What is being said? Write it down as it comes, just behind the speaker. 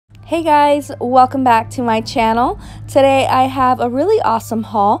Hey guys, welcome back to my channel. Today I have a really awesome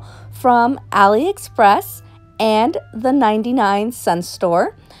haul from AliExpress and the 99 Cent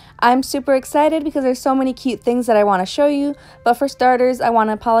Store. I'm super excited because there's so many cute things that I want to show you, but for starters I want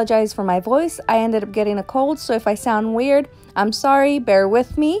to apologize for my voice. I ended up getting a cold, so if I sound weird, I'm sorry, bear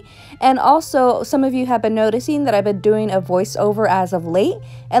with me. And also, some of you have been noticing that I've been doing a voiceover as of late,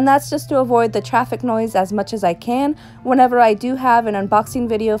 and that's just to avoid the traffic noise as much as I can. Whenever I do have an unboxing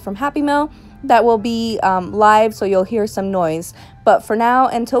video from Happy Meal, that will be live, so you'll hear some noise. But for now,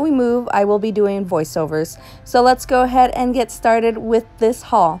 until we move, I will be doing voiceovers. So let's go ahead and get started with this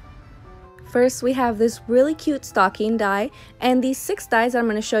haul. First, we have this really cute stocking die, and these 6 dies I'm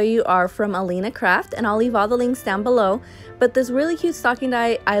going to show you are from AlieExpress, and I'll leave all the links down below. But this really cute stocking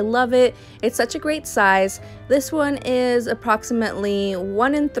die, I love it. It's such a great size. This one is approximately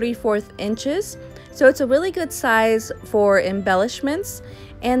 1 3/4 inches, so it's a really good size for embellishments.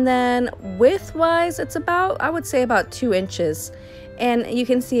 And then width-wise, it's about, I would say about 2 inches. And you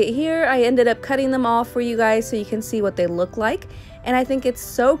can see it here. I ended up cutting them all for you guys so you can see what they look like. And I think it's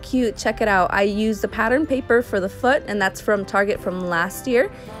so cute. Check it out. I used the pattern paper for the foot, and that's from Target from last year.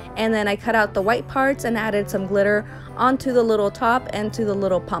 And then I cut out the white parts and added some glitter onto the little top and to the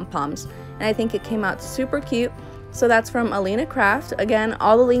little pom-poms. And I think it came out super cute. So that's from AlieExpress. Again,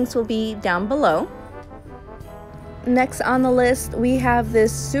 all the links will be down below. Next on the list, we have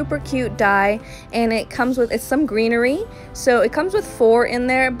this super cute die, and it comes with, it's some greenery. So it comes with 4 in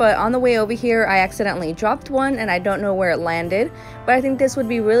there, but on the way over here I accidentally dropped one and I don't know where it landed. But I think this would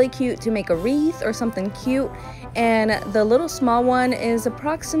be really cute to make a wreath or something cute. And the little small one is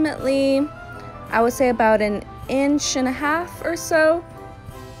approximately, I would say about 1.5 inches or so.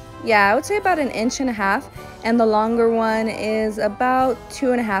 Yeah, I would say about 1.5 inches, and the longer one is about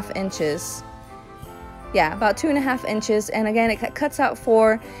 2.5 inches. Yeah, about 2.5 inches, and again it cuts out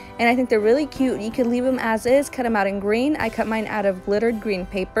 4, and I think they're really cute. You can leave them as is, cut them out in green. I cut mine out of glittered green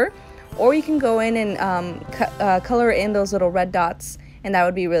paper, or you can go in and color in those little red dots, and that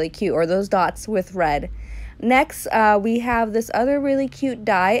would be really cute, or those dots with red. Next, we have this other really cute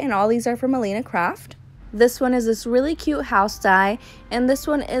die, and all these are from AlieExpress. This one is this really cute house die, and this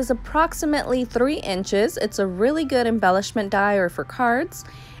one is approximately 3 inches. It's a really good embellishment die or for cards.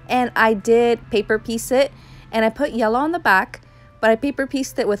 And I did paper piece it, and I put yellow on the back, but I paper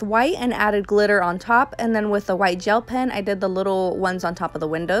pieced it with white and added glitter on top, and then with a white gel pen I did the little ones on top of the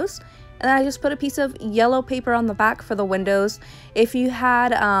windows, and then I just put a piece of yellow paper on the back for the windows. If you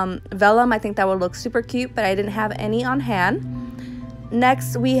had vellum, I think that would look super cute, but I didn't have any on hand.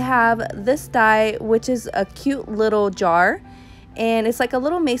 Next, we have this die, which is a cute little jar, and it's like a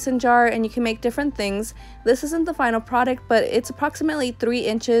little mason jar, and you can make different things. This isn't the final product, but it's approximately 3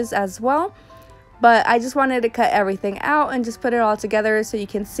 inches as well. But I just wanted to cut everything out and just put it all together so you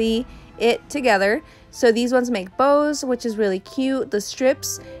can see it together. So these ones make bows, which is really cute. The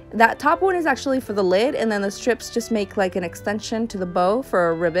strips, that top one is actually for the lid, and then the strips just make like an extension to the bow for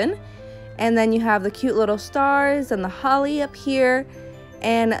a ribbon. And then you have the cute little stars and the holly up here,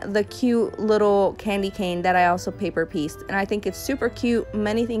 and the cute little candy cane that I also paper pieced, and I think it's super cute.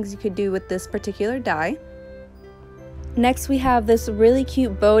 Many things you could do with this particular die. Next, we have this really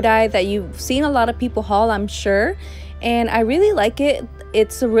cute bow die that you've seen a lot of people haul, I'm sure, and I really like it.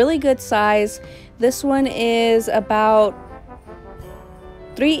 It's a really good size. This one is about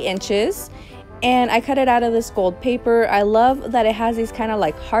 3 inches, and I cut it out of this gold paper. I love that it has these kind of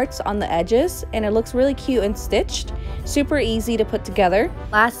like hearts on the edges, and it looks really cute and stitched. Super easy to put together.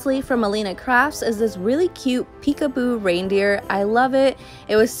 Lastly, from AlieExpress is this really cute peekaboo reindeer. I love it.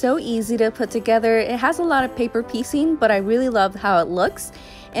 It was so easy to put together. It has a lot of paper piecing, but I really love how it looks.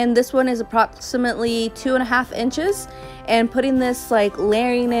 And this one is approximately 2.5 inches, and putting this, like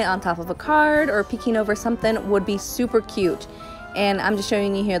layering it on top of a card or peeking over something, would be super cute. And I'm just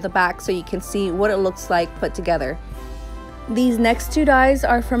showing you here the back so you can see what it looks like put together. These next 2 dies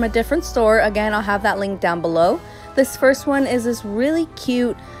are from a different store. Again, I'll have that link down below. This first one is this really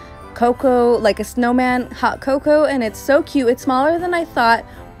cute cocoa, like a snowman hot cocoa, and it's so cute. It's smaller than I thought,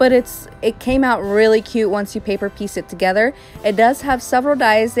 but it came out really cute once you paper piece it together. It does have several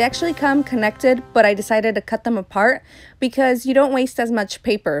dies. They actually come connected, but I decided to cut them apart because you don't waste as much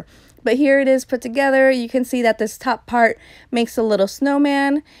paper. But here it is put together. You can see that this top part makes a little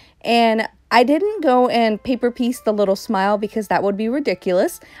snowman, and I didn't go and paper piece the little smile because that would be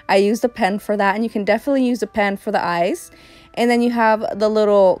ridiculous. I used a pen for that, and you can definitely use a pen for the eyes. And then you have the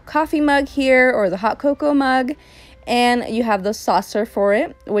little coffee mug here, or the hot cocoa mug, and you have the saucer for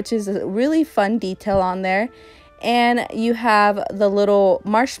it, which is a really fun detail on there. And you have the little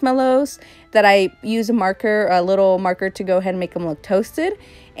marshmallows that I use a little marker to go ahead and make them look toasted,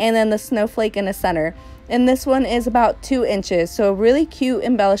 and then the snowflake in the center. And this one is about 2 inches, so a really cute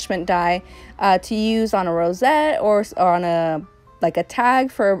embellishment die to use on a rosette or on a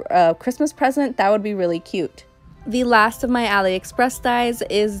tag for a Christmas present. That would be really cute. The last of my AliExpress dies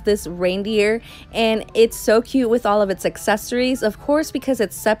is this reindeer, and it's so cute with all of its accessories. Of course, because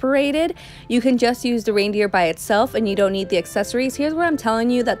it's separated, you can just use the reindeer by itself and you don't need the accessories. Here's what I'm telling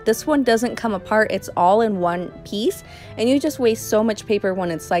you, that this one doesn't come apart. It's all in one piece, and you just waste so much paper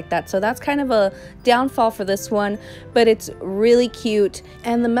when it's like that. So that's kind of a downfall for this one, but it's really cute.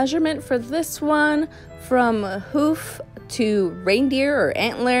 And the measurement for this one, from hoof to reindeer or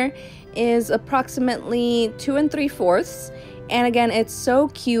antler, is approximately 2 3/4. And again, it's so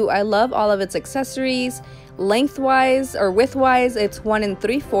cute. I love all of its accessories. Lengthwise or widthwise, it's 1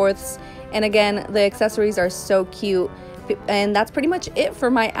 3/4. And again, the accessories are so cute. And that's pretty much it for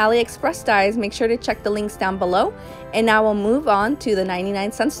my AliExpress dies. Make sure to check the links down below. And now we'll move on to the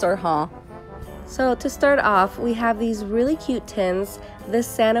 99-cent store haul. So to start off, we have these really cute tins. This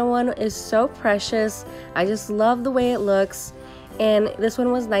Santa one is so precious. I just love the way it looks. And this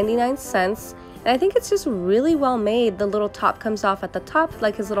one was 99 cents. And I think it's just really well made. The little top comes off at the top,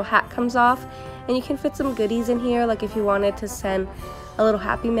 like his little hat comes off. And you can fit some goodies in here, like if you wanted to send a little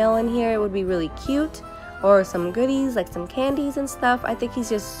Happy Mail in here, it would be really cute. Or some goodies, like some candies and stuff. I think he's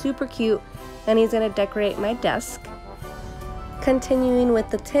just super cute, and he's gonna decorate my desk. Continuing with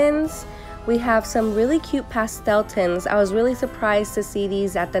the tins, we have some really cute pastel tins. I was really surprised to see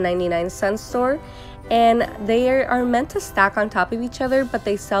these at the 99-cent store. And they are meant to stack on top of each other, but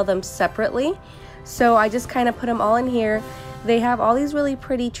they sell them separately. So I just kind of put them all in here. They have all these really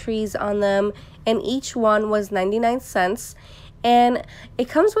pretty trees on them, and each one was 99 cents. And it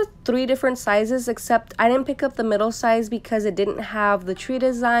comes with 3 different sizes, except I didn't pick up the middle size because it didn't have the tree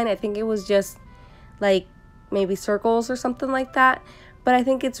design. I think it was just like maybe circles or something like that. But I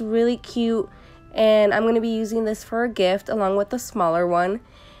think it's really cute, and I'm going to be using this for a gift along with the smaller one.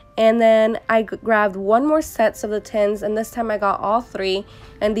 And then I grabbed one more sets of the tins, and this time I got all 3,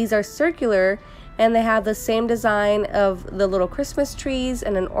 and these are circular, and they have the same design of the little Christmas trees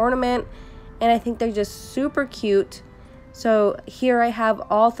and an ornament, and I think they're just super cute. So here I have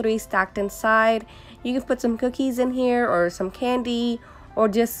all 3 stacked inside. You can put some cookies in here or some candy, or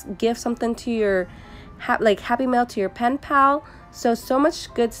just give something to your Happy Mail to your pen pal. So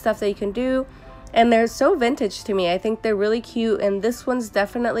much good stuff that you can do. And they're so vintage to me. I think they're really cute, and this one's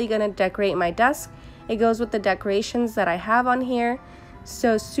definitely gonna decorate my desk. It goes with the decorations that I have on here.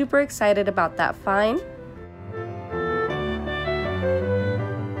 So super excited about that find.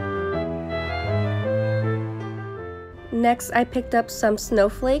 Next, I picked up some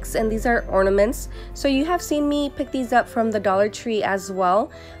snowflakes, and these are ornaments. So you have seen me pick these up from the Dollar Tree as well,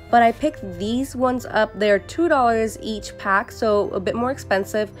 but I picked these ones up. They're $2 each pack, so a bit more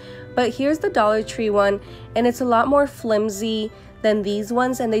expensive. But here's the Dollar Tree one, and it's a lot more flimsy than these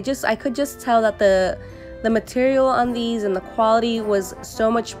ones, and I could just tell that the material on these and the quality was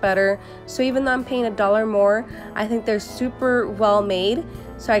so much better. So even though I'm paying $1 more, I think they're super well made.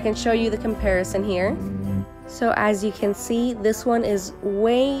 So I can show you the comparison here. So as you can see, this one is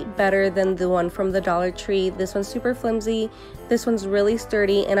way better than the one from the Dollar Tree. This one's super flimsy, this one's really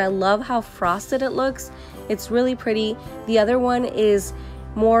sturdy, and I love how frosted it looks. It's really pretty. The other one is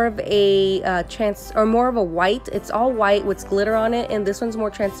more of a more of a white. It's all white with glitter on it, and this one's more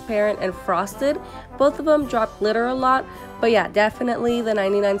transparent and frosted. Both of them drop glitter a lot, but yeah, definitely the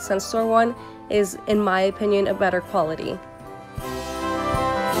 99-cent store one is, in my opinion, a better quality.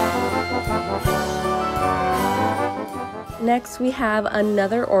 Next, we have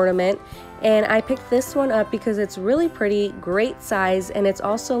another ornament, and I picked this one up because it's really pretty, great size, and it's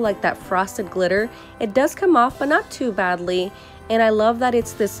also like that frosted glitter. It does come off, but not too badly, and I love that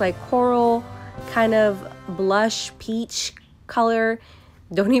it's this like coral kind of blush peach color.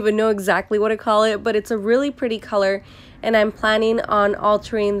 Don't even know exactly what to call it, but it's a really pretty color, and I'm planning on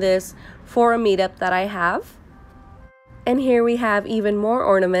altering this for a meetup that I have. And here we have even more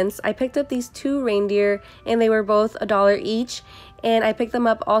ornaments. I picked up these 2 reindeer, and they were both $1 each. And I picked them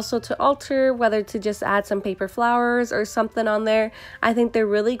up also to alter, whether to just add some paper flowers or something on there. I think they're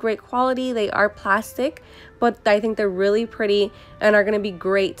really great quality. They are plastic, but I think they're really pretty and are going to be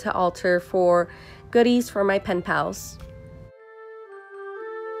great to alter for goodies for my pen pals.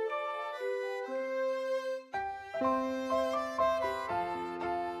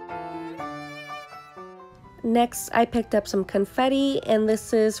 next I picked up some confetti, and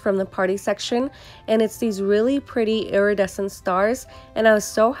this is from the party section, and it's these really pretty iridescent stars, and I was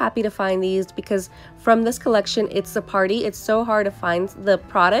so happy to find these because from this collection, it's a party. It's so hard to find the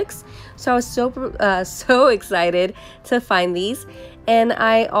products, so I was so excited to find these. And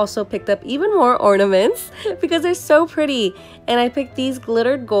I also picked up even more ornaments because they're so pretty, and I picked these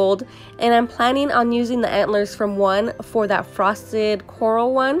glittered gold, and I'm planning on using the antlers from one for that frosted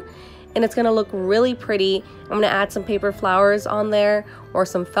coral one, and it's gonna look really pretty. I'm gonna add some paper flowers on there or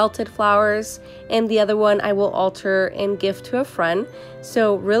some felted flowers, and the other one I will alter and gift to a friend.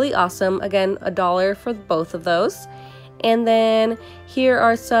 So really awesome. Again, $1 for both of those. And then here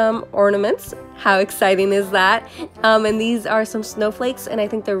are some ornaments. How exciting is that? And these are some snowflakes, and I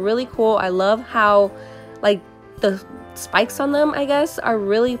think they're really cool. I love how like the spikes on them, I guess, are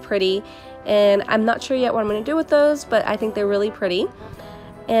really pretty, and I'm not sure yet what I'm gonna do with those, but I think they're really pretty.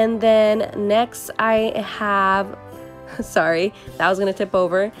 And then next I have sorry, that was gonna tip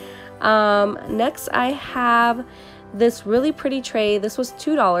over. Next I have this really pretty tray. This was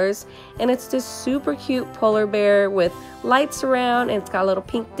 $2, and it's this super cute polar bear with lights around, and it's got a little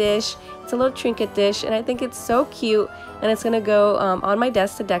pink dish. It's a little trinket dish, and I think it's so cute, and it's gonna go on my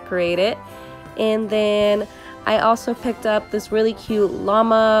desk to decorate it. And then I also picked up this really cute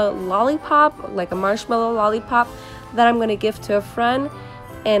llama lollipop, like a marshmallow lollipop, that I'm gonna gift to a friend,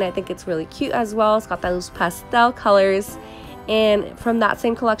 and I think it's really cute as well. It's got those pastel colors, and from that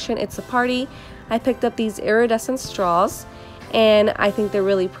same collection, It's a Party, I picked up these iridescent straws, and I think they're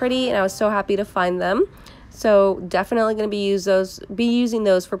really pretty, and I was so happy to find them. So definitely going to be using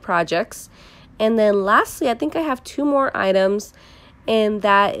those for projects. And then lastly, I think I have 2 more items, and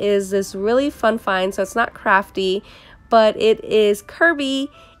that is this really fun find. So it's not crafty, but it is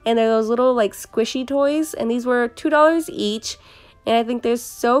Kirby, and they're those little like squishy toys, and these were $2 each, and I think they're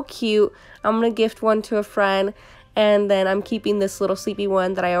so cute. I'm going to gift one to a friend, and then I'm keeping this little sleepy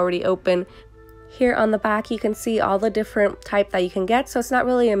one that I already opened. Here on the back, you can see all the different type that you can get. So it's not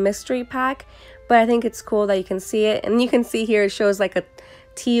really a mystery pack, but I think it's cool that you can see it. And you can see here, it shows like a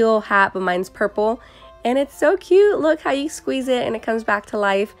teal hat, but mine's purple. And it's so cute. Look how you squeeze it and it comes back to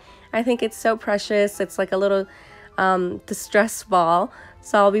life. I think it's so precious. It's like a little distress ball.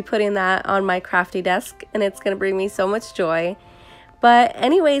 So I'll be putting that on my crafty desk, and it's going to bring me so much joy. But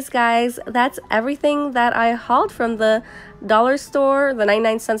anyways, guys, that's everything that I hauled from the dollar store, the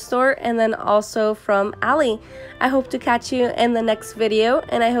 99-cent store, and then also from Alie. I hope to catch you in the next video,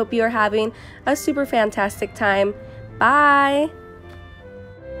 and I hope you are having a super fantastic time. Bye!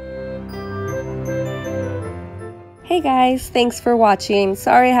 Hey guys, thanks for watching.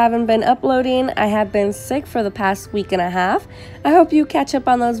 Sorry I haven't been uploading. I have been sick for the past week and a half. I hope you catch up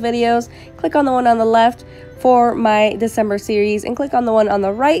on those videos. Click on the one on the left for my December series, and click on the one on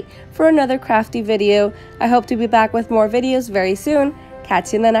the right for another crafty video. I hope to be back with more videos very soon.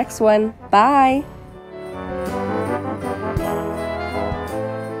 Catch you in the next one. Bye!